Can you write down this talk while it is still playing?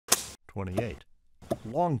28.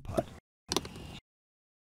 Long putt.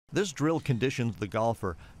 This drill conditions the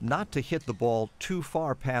golfer not to hit the ball too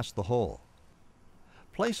far past the hole.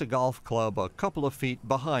 Place a golf club a couple of feet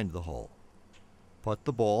behind the hole. Putt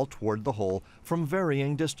the ball toward the hole from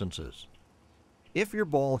varying distances. If your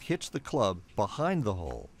ball hits the club behind the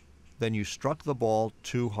hole, then you struck the ball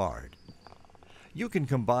too hard. You can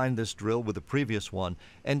combine this drill with the previous one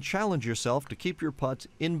and challenge yourself to keep your putts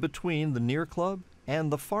in between the near club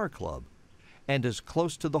and the far club and as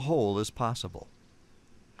close to the hole as possible.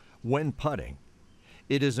 When putting,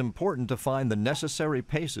 it is important to find the necessary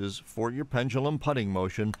paces for your pendulum putting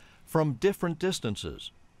motion from different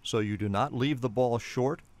distances so you do not leave the ball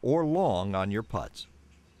short or long on your putts.